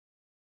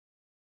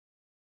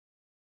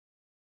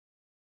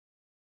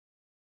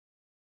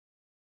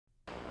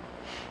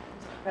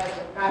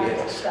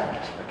Yes.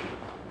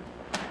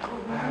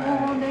 Good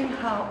morning,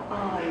 how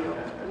are you?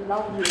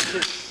 Lovely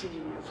to see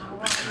you. How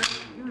are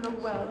you? You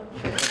look well.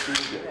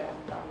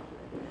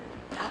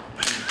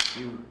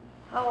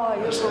 How are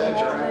you? Good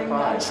morning,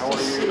 nice to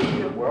see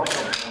you.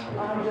 Welcome.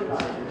 I'm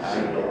delighted.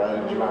 I'm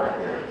delighted you are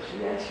here.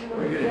 Yes, you were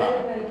very,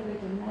 very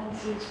good. And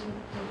Nancy's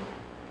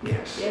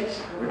Yes.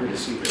 Yes. We're good to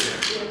see you.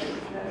 Yes,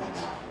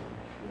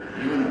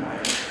 You and I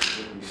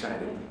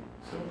decided,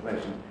 so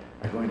pleasant,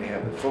 are going to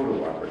have the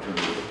photo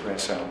opportunity to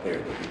press out there.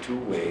 There'll be 2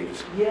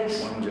 waves.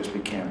 Yes. One will just be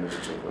canvas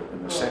and so forth,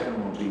 and the second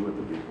one will be with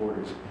the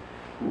reporters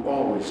who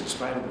always, in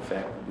spite of the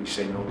fact that we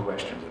say no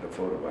questions at a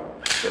photo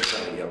op, they'll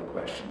try to yell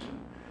questions. And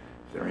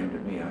if they're aimed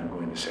at me, I'm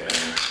going to say,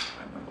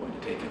 I'm not going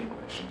to take any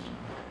questions.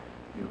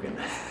 You can.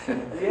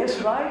 Yes,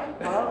 right?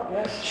 Well,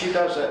 yes. She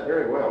does that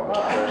very well,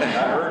 Mr. President.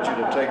 I urge you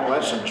to take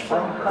lessons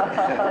from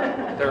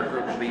her. Third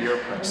group will be your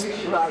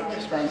president. Right,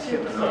 thank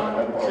you.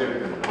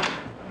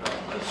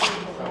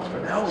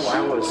 No,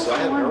 I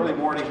had an early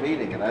morning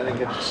meeting and I didn't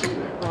get to see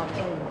that.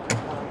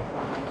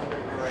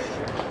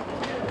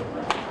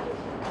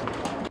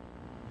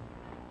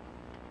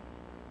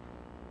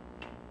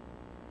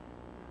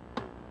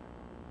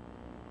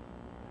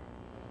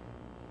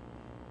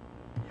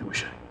 I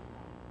wish I.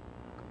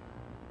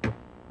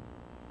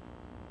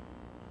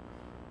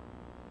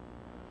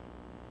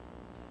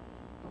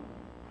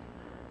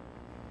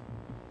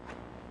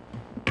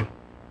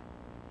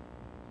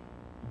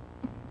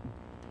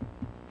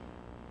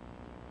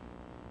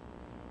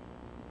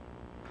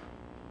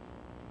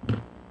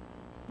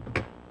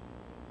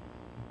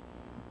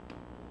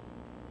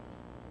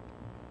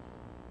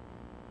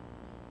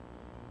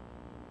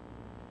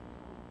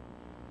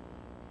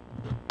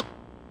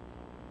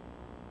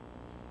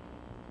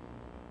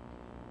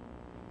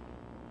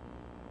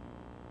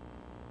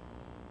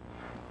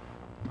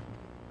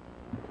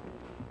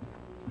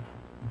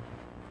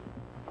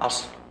 I'll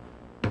see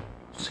if I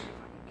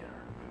can get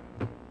her.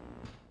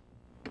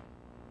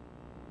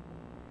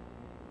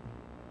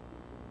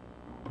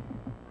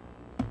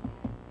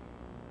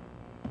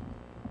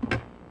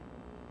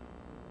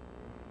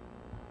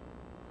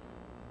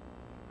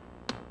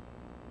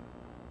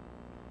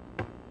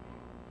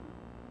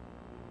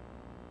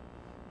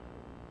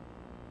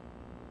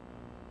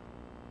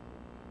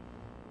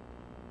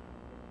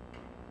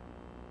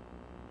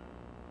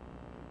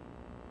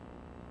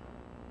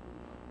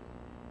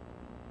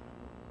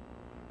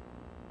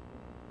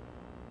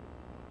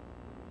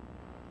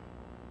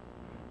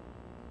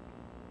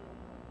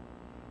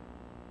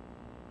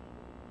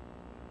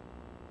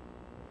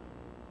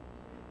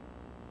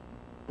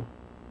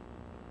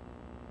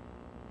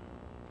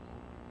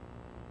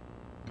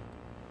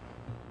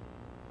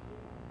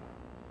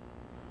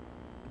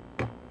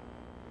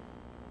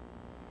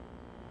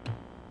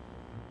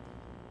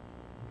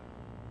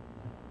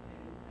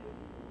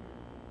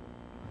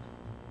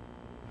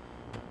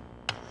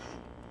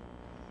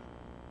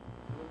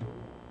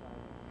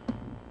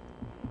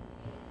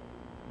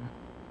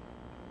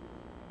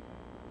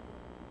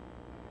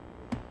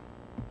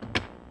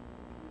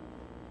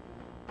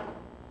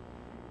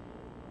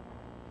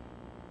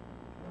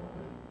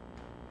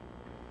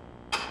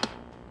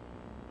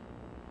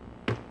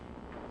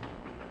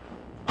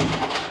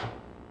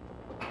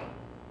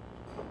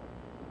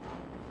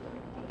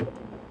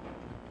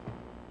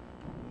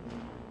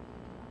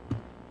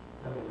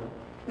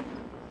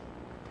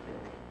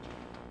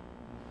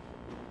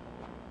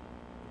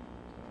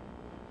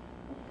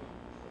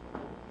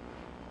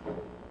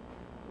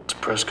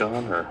 Press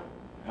gone, or?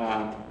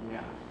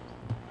 Yeah.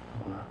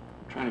 I'm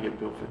trying to get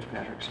Bill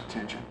Fitzpatrick's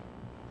attention.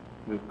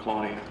 Move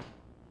Claudia.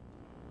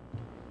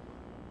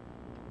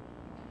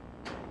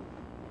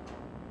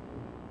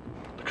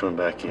 They're coming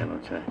back in,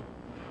 okay.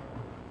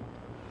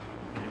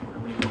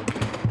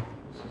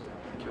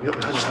 Yep,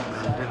 that's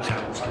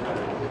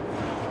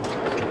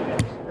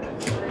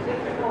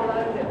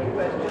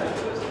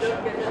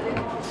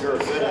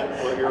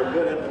You're a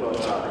good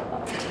influence on her.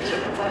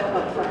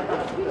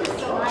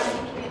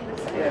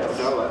 Yeah,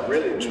 no, that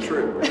really is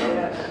true.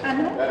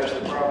 That is the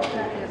problem.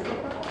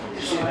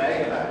 You see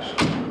Megan,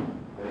 actually.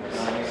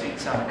 You see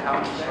some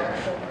couch there?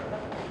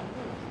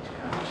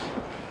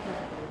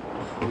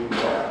 We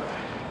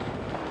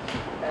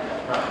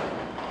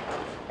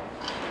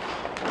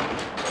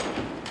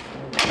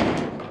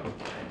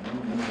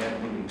had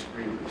meetings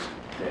previous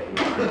day.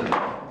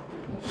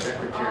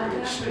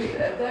 Secretary of State.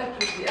 That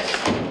was yes.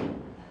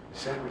 The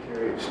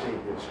Secretary of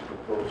State has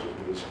proposed that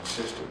he has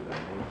insisted that I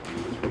make you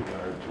with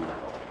regard to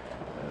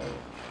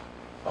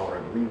our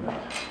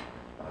agreement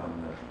on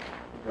the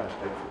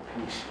prospect for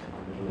peace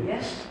in the Middle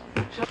East.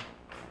 Yes.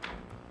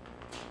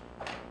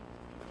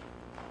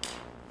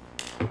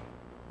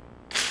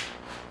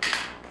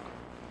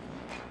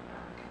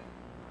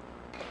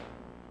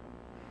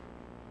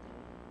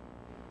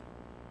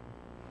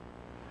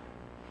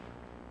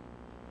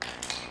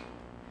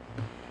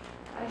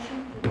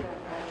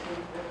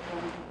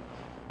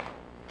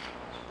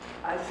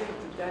 I think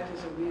that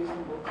is a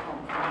reasonable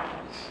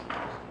compromise.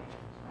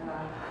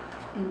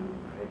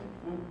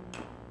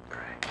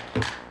 Great.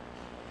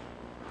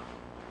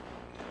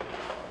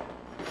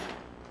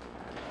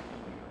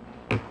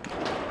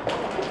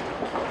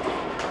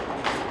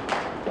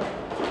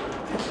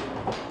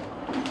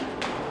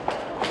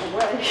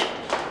 say.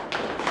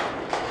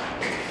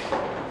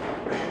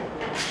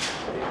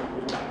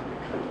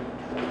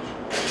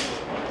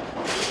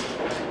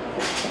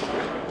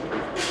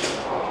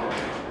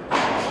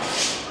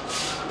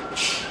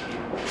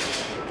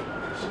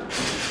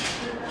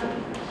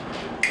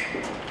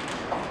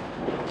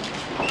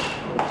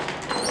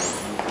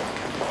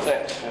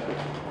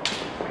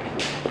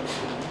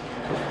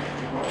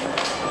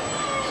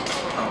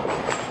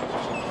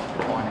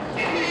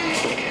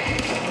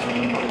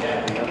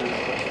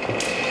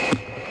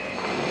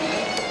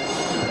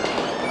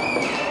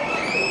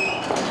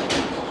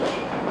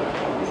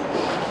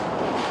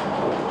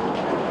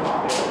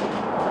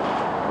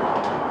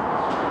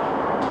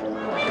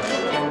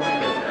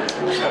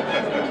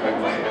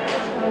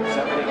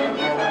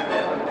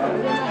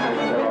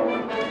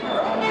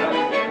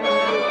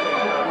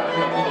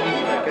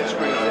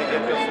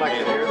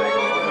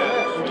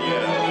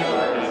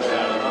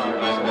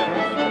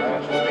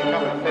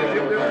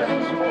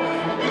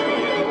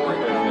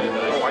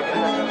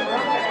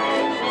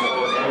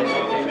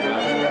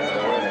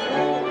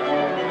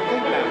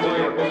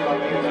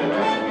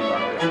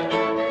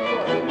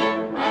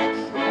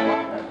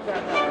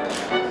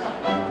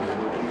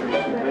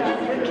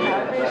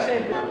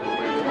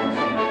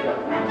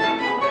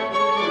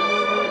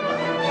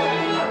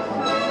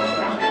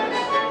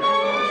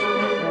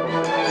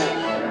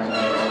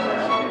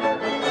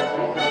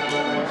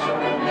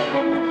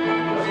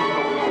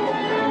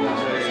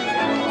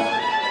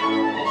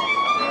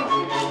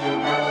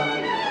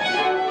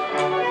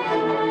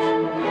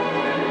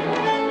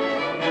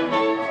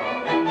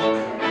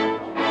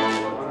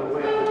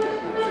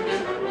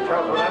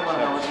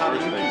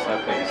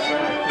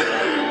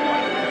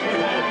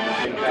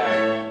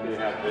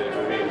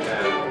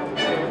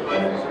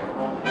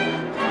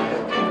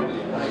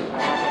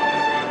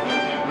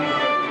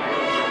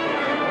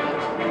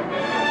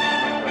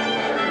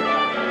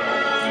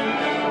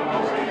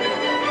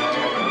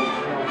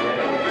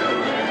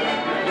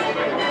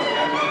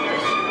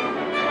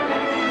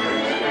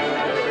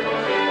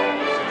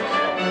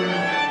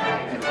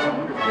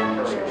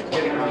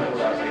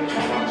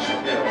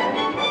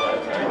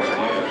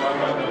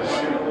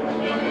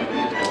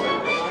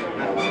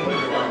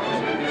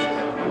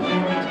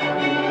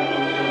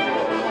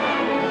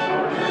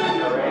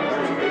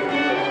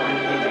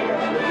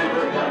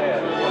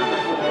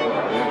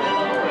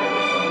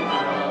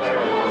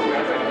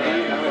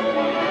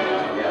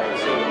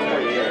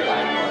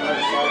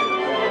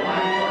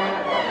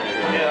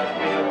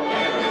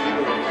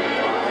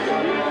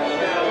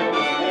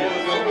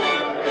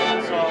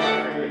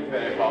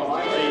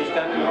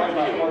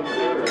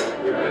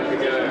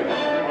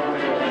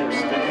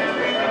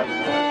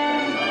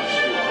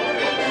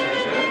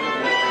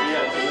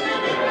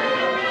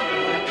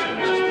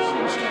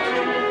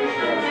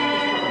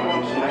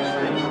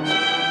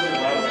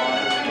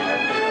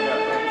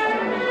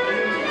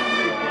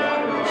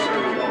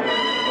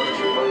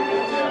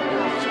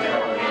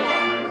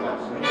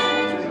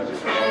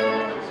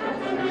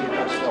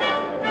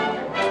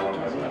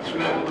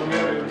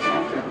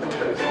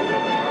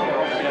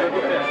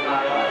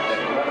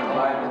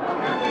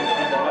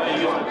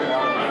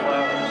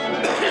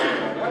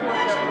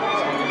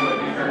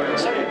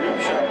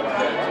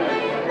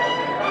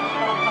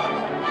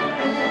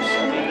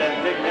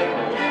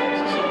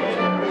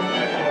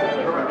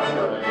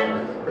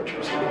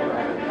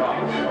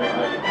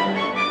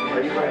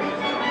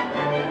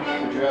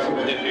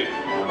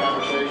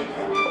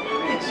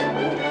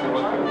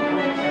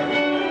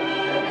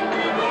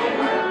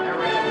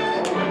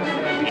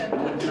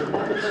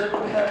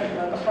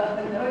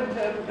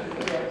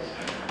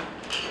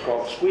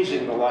 Called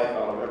squeezing the life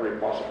out of every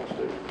possible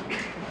student.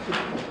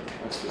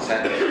 That's the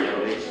sentence,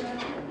 release.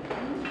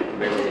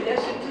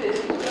 Yes, it is.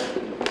 It's just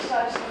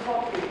precisely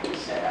what we can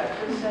say. I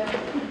just said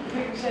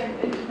we can say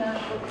the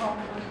international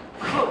conference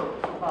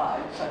could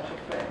provide such a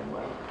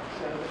framework.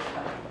 So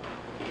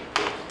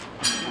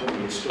I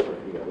read a story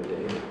the other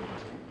day.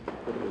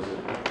 It was a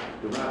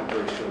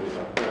derogatory story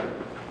about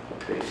driving,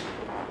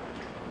 basically.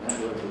 And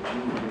that was that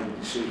you made a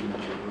decision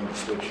that you were going to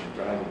switch from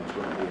driving was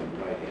going to be on the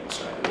right-hand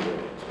side of the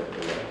road instead of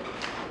the left.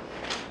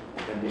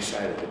 And then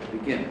decided at the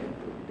beginning, it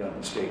would be done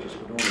in stages, it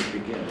would only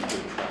begin with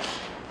good trust.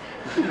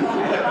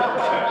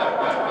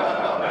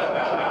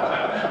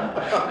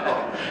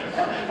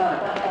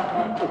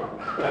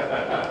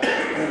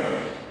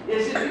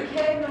 yes, it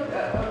became a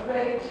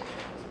great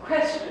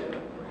question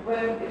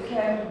when it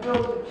came to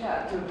build a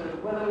channel,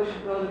 whether we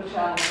should build a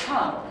channel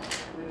tunnel,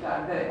 which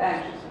I'm very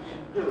anxious we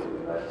should do,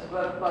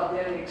 but the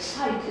very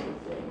exciting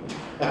thing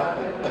our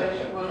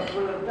generation will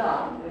have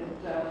done in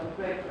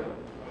breakthrough.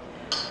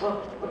 Well,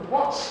 at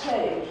what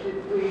stage did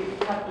we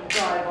have to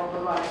drive on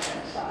the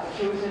right-hand side?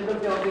 So we said,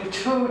 look, there'll be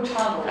 2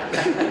 tunnels.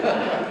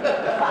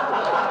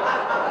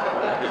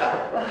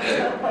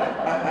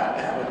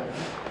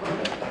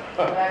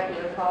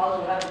 Regular cars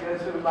will have to go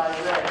through by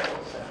rail,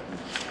 so.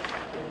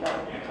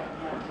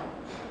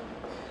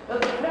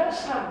 But the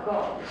press have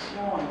got this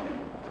morning,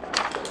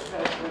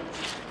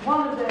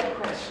 one of their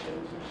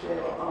questions which they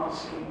were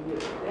asking you,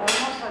 they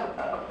must have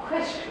a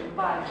question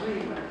by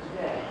agreement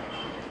today,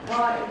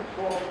 why is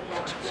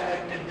Gorbachev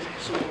dragging his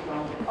feet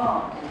from the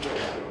arms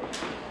negotiation?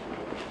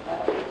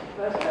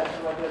 First, that's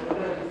whether the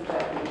early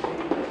strategy,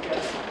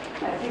 because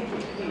I think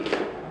if he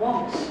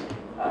wants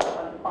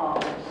an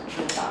arms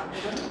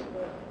reduction,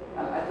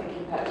 I think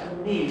he perhaps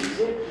needs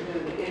it to do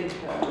the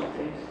internal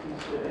things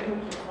he's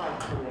doing, which is quite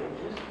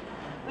courageous.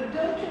 But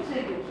don't you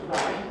think it's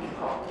right,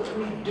 Cock, that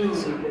we do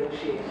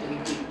negotiate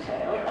in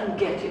detail and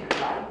get it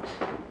right,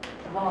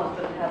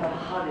 rather than have a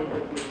hurried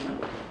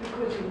agreement?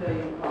 Because you know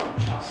you can't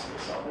trust the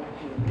Soviet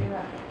Union, you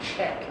have to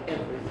check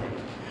everything.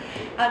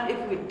 And if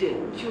we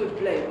didn't, you would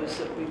blame us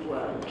that we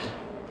weren't.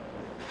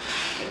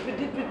 But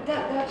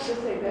that's the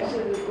thing. They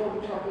say that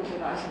Gorbachev is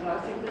nice, and I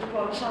think there's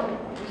probably some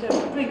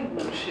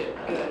brinkmanship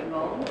going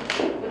on,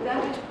 but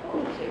that is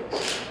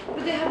politics.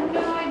 But they have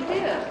no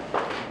idea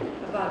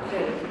about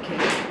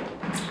verification.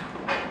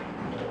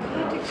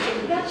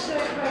 That's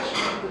their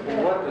question.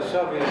 Well, what the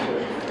Soviets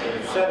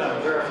have said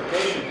on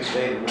verification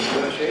today, the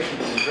negotiation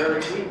is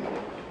very weak.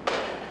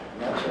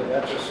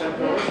 That's a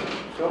simple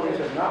issue. Soviets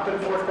have not been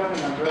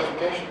forthcoming on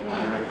verification.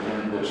 I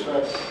recommend this. The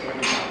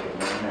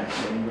next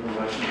thing with the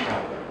Russian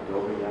power. Go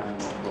beyond,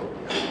 don't go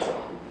beyond.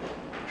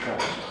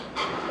 Trust,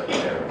 but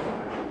verify.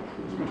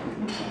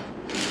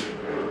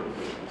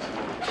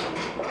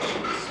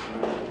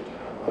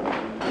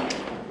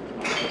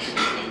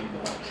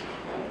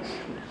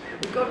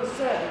 We've got a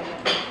third.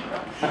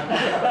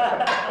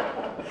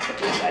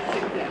 Yes, I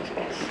think that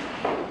is.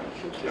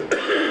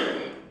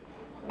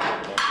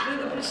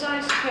 The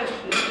precise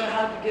question is to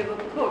how to give a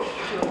push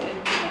to an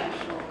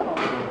international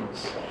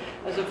conference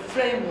as a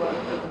framework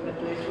for the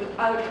Middle East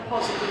without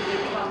positively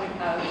coming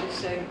out and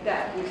saying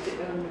that is the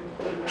only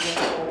way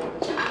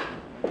forward.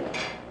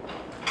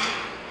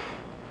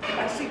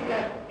 I think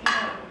that,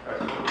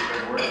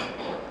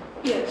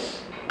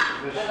 yes.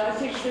 And I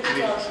think this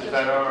does. Is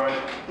that all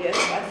right? Yes,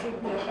 I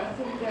think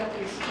that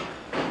is.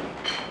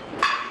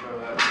 Show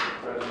that to the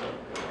president.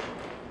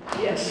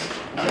 Yes.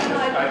 I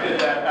did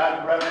that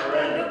at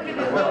referendum.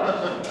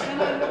 Can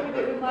I look at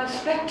it with my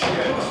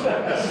spectacles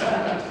first?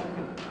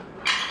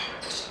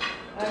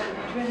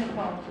 Between the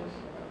parties,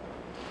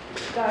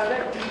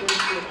 direct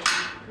negotiation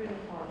between the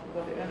parties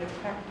are the only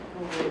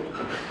practical way to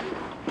do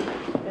it.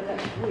 And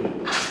that's we.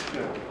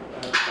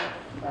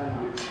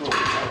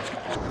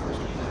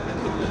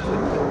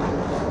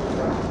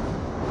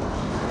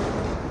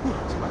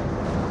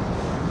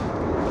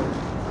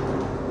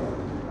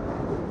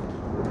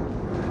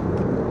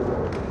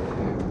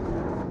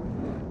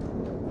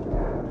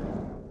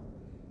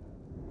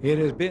 It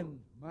has been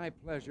my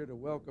pleasure to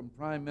welcome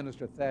Prime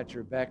Minister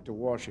Thatcher back to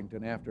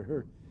Washington after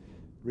her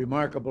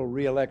remarkable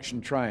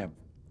re-election triumph.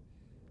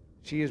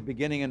 She is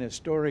beginning an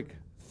historic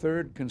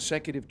third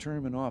consecutive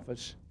term in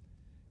office,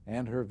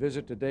 and her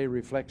visit today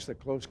reflects the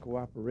close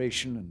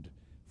cooperation and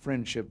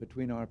friendship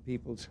between our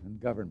peoples and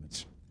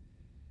governments.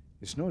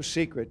 It's no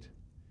secret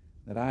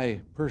that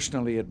I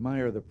personally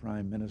admire the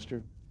Prime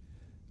Minister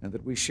and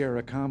that we share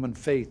a common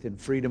faith in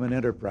freedom and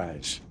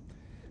enterprise.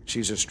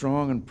 She's a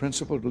strong and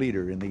principled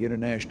leader in the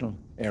international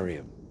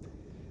area.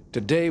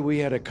 Today, we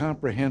had a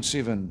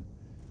comprehensive and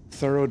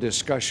thorough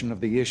discussion of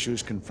the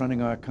issues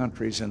confronting our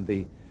countries and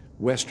the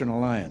Western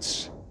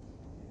Alliance.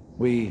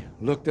 We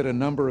looked at a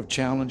number of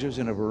challenges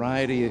in a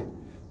variety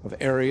of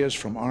areas,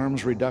 from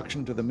arms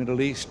reduction to the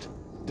Middle East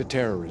to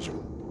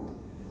terrorism.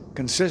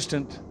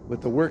 Consistent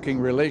with the working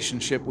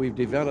relationship we've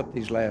developed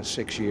these last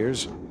 6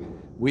 years,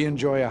 we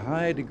enjoy a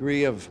high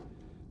degree of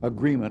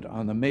agreement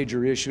on the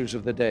major issues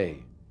of the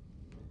day.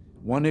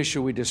 One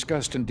issue we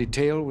discussed in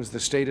detail was the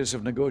status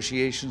of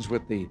negotiations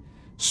with the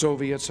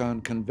Soviets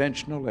on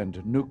conventional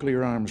and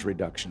nuclear arms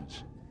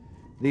reductions.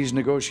 These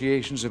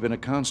negotiations have been a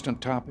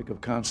constant topic of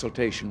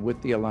consultation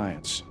with the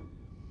alliance.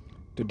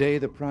 Today,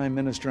 the Prime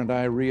Minister and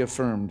I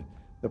reaffirmed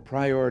the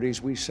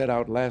priorities we set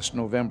out last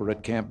November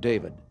at Camp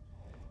David,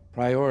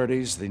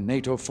 priorities the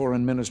NATO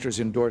foreign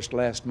ministers endorsed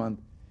last month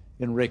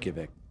in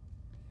Reykjavik.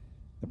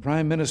 The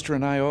Prime Minister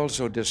and I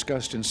also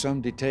discussed in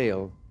some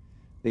detail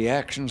the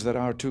actions that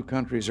our two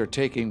countries are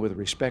taking with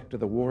respect to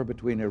the war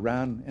between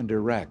Iran and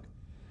Iraq,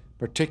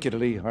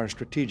 particularly our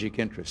strategic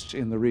interests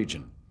in the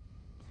region,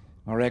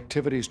 our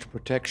activities to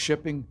protect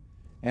shipping,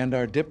 and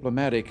our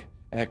diplomatic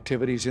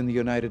activities in the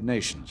United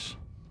Nations.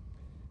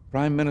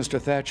 Prime Minister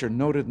Thatcher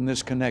noted in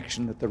this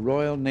connection that the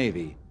Royal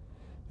Navy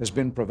has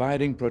been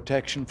providing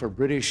protection for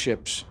British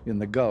ships in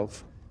the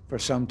Gulf for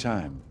some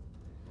time.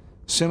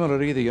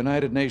 Similarly, the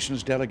United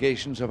Nations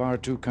delegations of our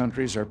two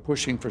countries are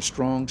pushing for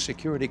strong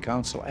Security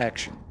Council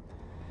action.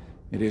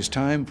 It is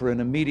time for an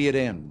immediate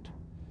end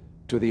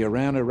to the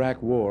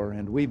Iran-Iraq war,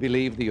 and we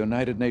believe the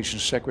United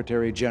Nations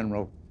Secretary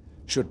General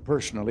should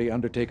personally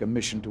undertake a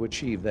mission to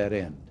achieve that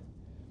end.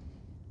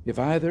 If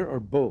either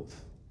or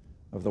both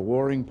of the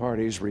warring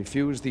parties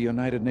refuse the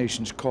United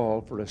Nations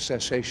call for a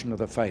cessation of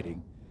the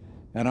fighting,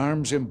 an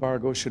arms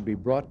embargo should be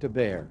brought to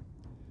bear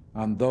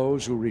on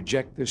those who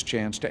reject this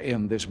chance to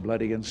end this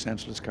bloody and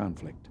senseless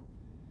conflict.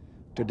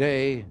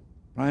 Today,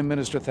 Prime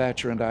Minister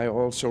Thatcher and I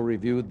also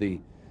reviewed the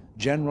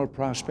general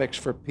prospects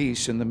for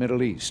peace in the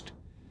Middle East,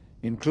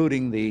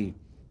 including the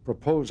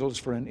proposals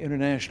for an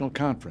international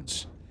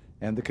conference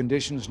and the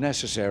conditions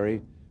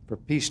necessary for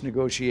peace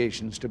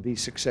negotiations to be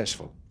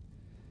successful.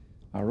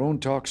 Our own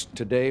talks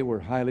today were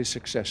highly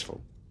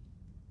successful.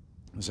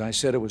 As I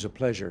said, it was a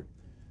pleasure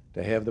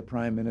to have the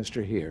Prime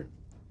Minister here.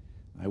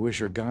 I wish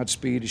her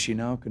Godspeed as she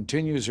now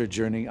continues her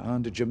journey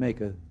on to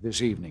Jamaica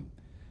this evening,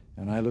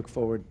 and I look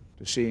forward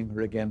to seeing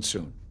her again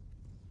soon.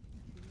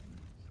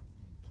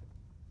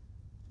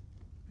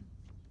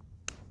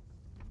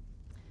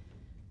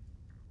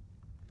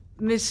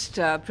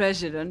 Mr.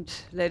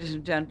 President, ladies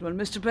and gentlemen,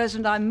 Mr.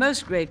 President, I'm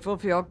most grateful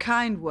for your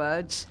kind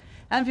words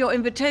and for your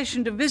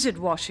invitation to visit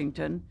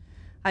Washington.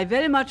 I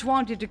very much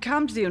wanted to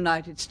come to the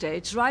United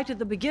States right at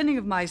the beginning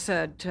of my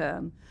third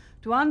term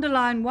to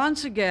underline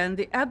once again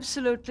the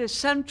absolutely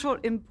central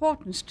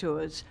importance to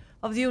us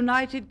of the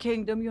United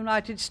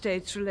Kingdom-United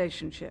States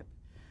relationship.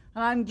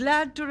 And I'm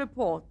glad to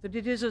report that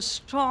it is as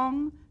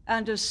strong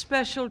and as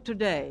special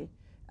today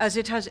as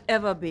it has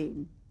ever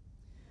been.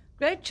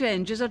 Great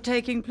changes are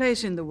taking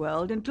place in the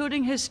world,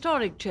 including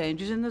historic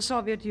changes in the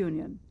Soviet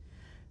Union.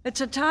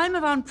 It's a time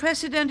of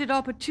unprecedented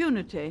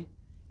opportunity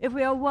if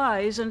we are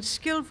wise and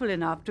skillful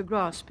enough to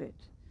grasp it.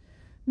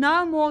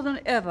 Now more than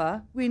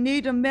ever, we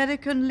need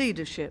American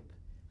leadership,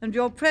 and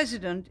your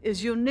president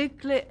is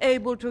uniquely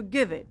able to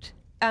give it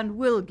and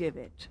will give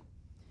it.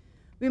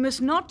 We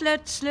must not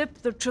let slip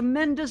the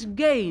tremendous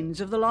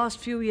gains of the last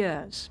few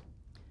years.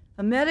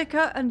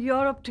 America and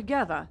Europe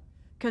together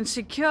can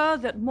secure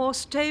that more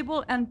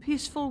stable and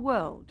peaceful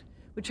world,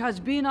 which has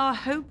been our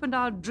hope and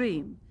our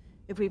dream,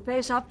 if we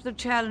face up to the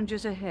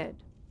challenges ahead.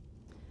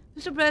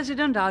 Mr.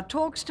 President, our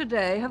talks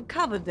today have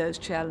covered those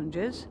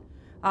challenges.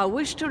 Our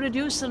wish to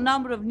reduce the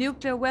number of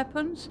nuclear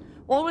weapons,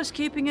 always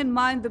keeping in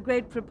mind the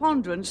great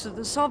preponderance that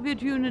the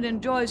Soviet Union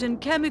enjoys in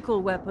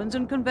chemical weapons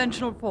and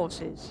conventional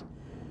forces.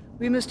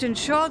 We must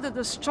ensure that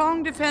the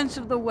strong defense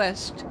of the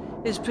West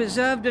is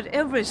preserved at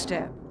every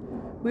step.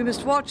 We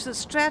must watch the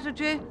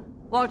strategy,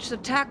 watch the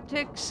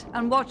tactics,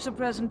 and watch the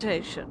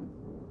presentation.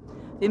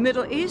 The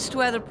Middle East,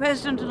 where the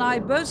President and I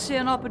both see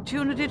an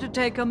opportunity to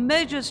take a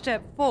major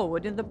step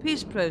forward in the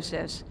peace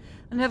process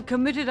and have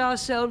committed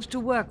ourselves to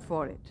work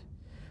for it.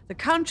 The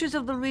countries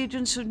of the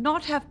region should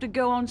not have to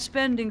go on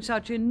spending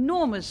such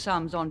enormous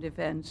sums on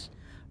defense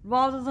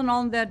rather than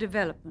on their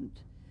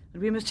development.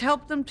 And we must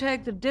help them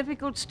take the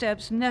difficult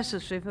steps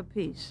necessary for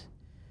peace.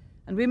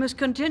 And we must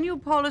continue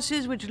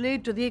policies which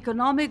lead to the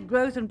economic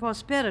growth and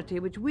prosperity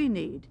which we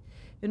need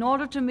in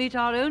order to meet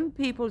our own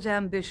people's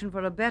ambition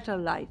for a better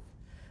life,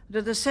 and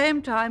at the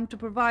same time to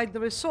provide the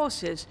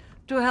resources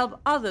to help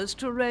others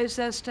to raise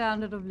their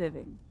standard of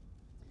living.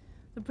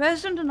 The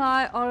President and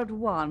I are at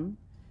one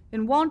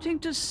in wanting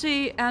to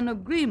see an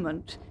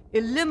agreement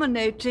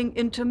eliminating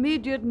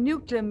intermediate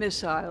nuclear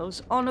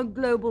missiles on a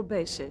global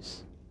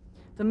basis.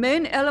 The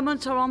main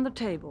elements are on the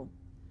table.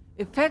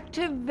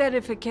 Effective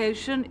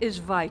verification is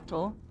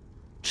vital.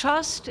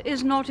 Trust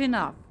is not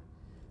enough.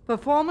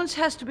 Performance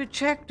has to be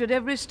checked at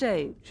every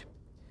stage.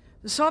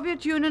 The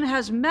Soviet Union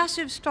has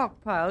massive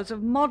stockpiles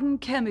of modern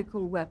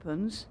chemical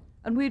weapons,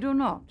 and we do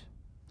not.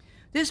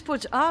 This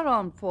puts our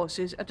armed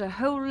forces at a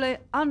wholly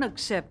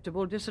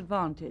unacceptable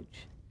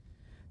disadvantage.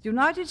 The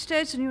United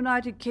States and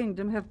United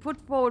Kingdom have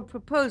put forward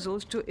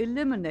proposals to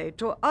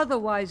eliminate or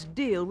otherwise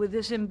deal with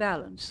this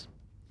imbalance.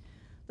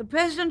 The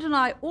President and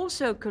I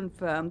also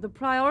confirmed the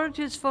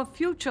priorities for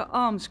future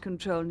arms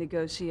control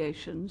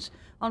negotiations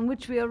on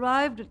which we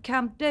arrived at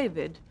Camp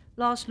David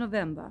last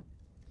November.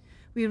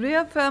 We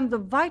reaffirmed the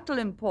vital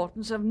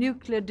importance of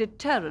nuclear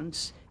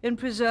deterrence in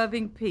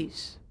preserving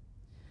peace.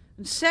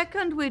 And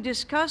second, we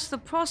discussed the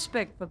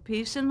prospect for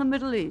peace in the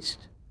Middle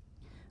East.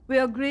 We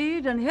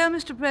agreed, and here,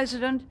 Mr.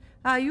 President,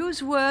 I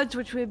use words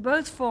which we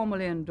both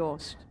formally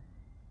endorsed.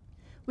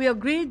 We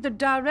agreed that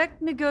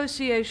direct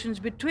negotiations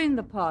between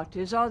the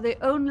parties are the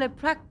only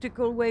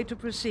practical way to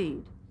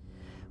proceed.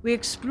 We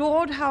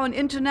explored how an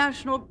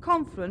international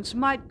conference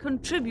might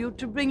contribute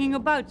to bringing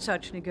about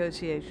such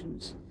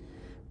negotiations.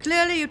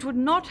 Clearly, it would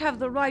not have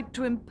the right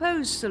to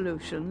impose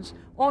solutions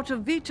or to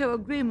veto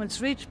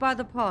agreements reached by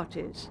the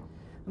parties.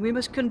 And we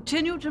must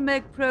continue to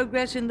make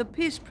progress in the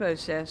peace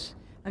process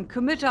and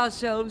commit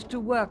ourselves to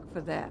work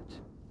for that.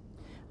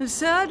 And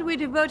third, we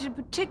devoted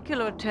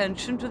particular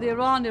attention to the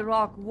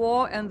Iran-Iraq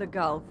war and the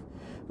Gulf,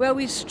 where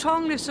we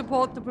strongly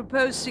support the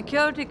proposed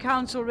Security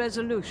Council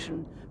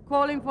resolution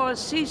calling for a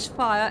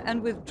ceasefire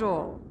and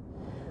withdrawal.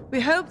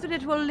 We hope that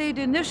it will lead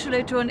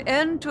initially to an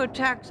end to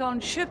attacks on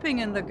shipping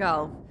in the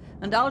Gulf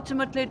and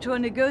ultimately to a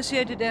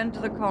negotiated end to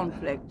the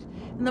conflict.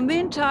 In the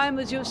meantime,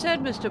 as you said,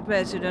 Mr.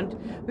 President,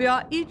 we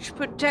are each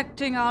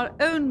protecting our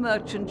own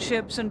merchant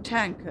ships and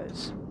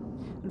tankers.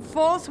 And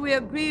fourth, we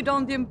agreed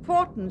on the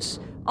importance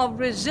of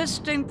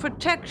resisting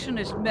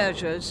protectionist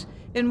measures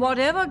in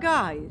whatever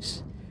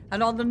guise,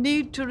 and on the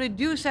need to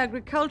reduce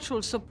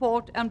agricultural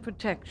support and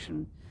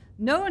protection.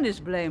 No one is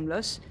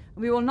blameless,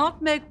 and we will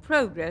not make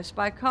progress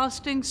by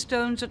casting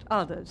stones at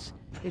others.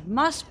 It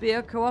must be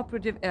a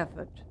cooperative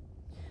effort.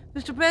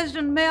 Mr.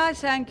 President, may I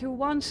thank you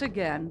once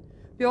again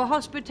for your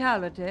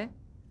hospitality,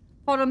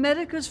 for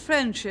America's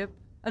friendship,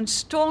 and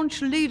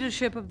staunch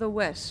leadership of the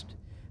West,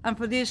 and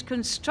for these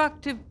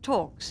constructive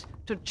talks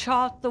to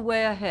chart the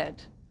way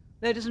ahead.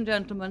 Ladies and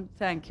gentlemen,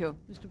 thank you.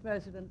 Mr.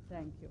 President,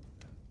 thank you.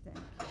 Thank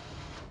you.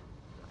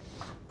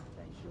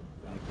 Thank you.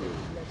 Thank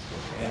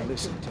you. And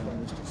listen, tell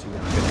Mr. C.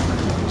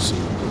 I'm going to see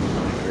him doing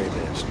my very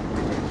best.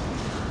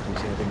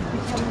 He's having a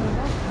rough time.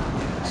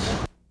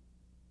 Yes.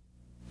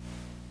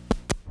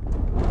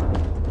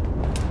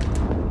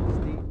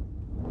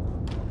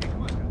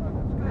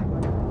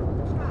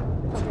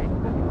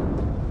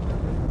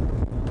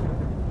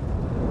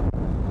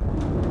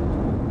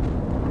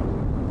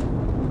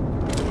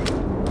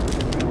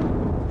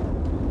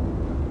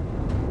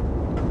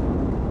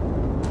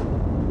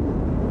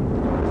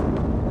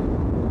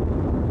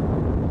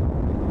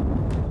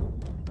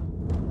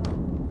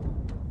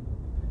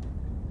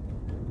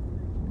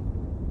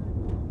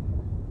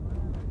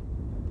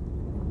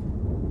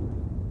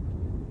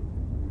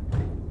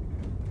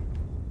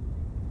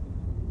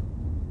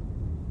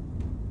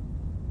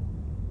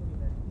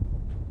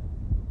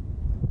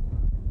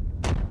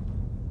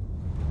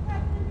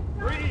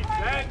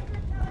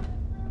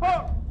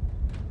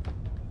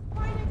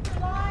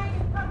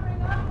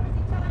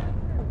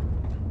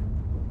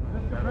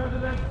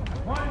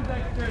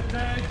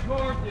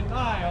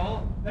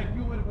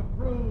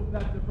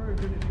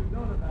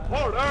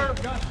 Order!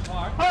 Just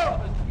part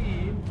of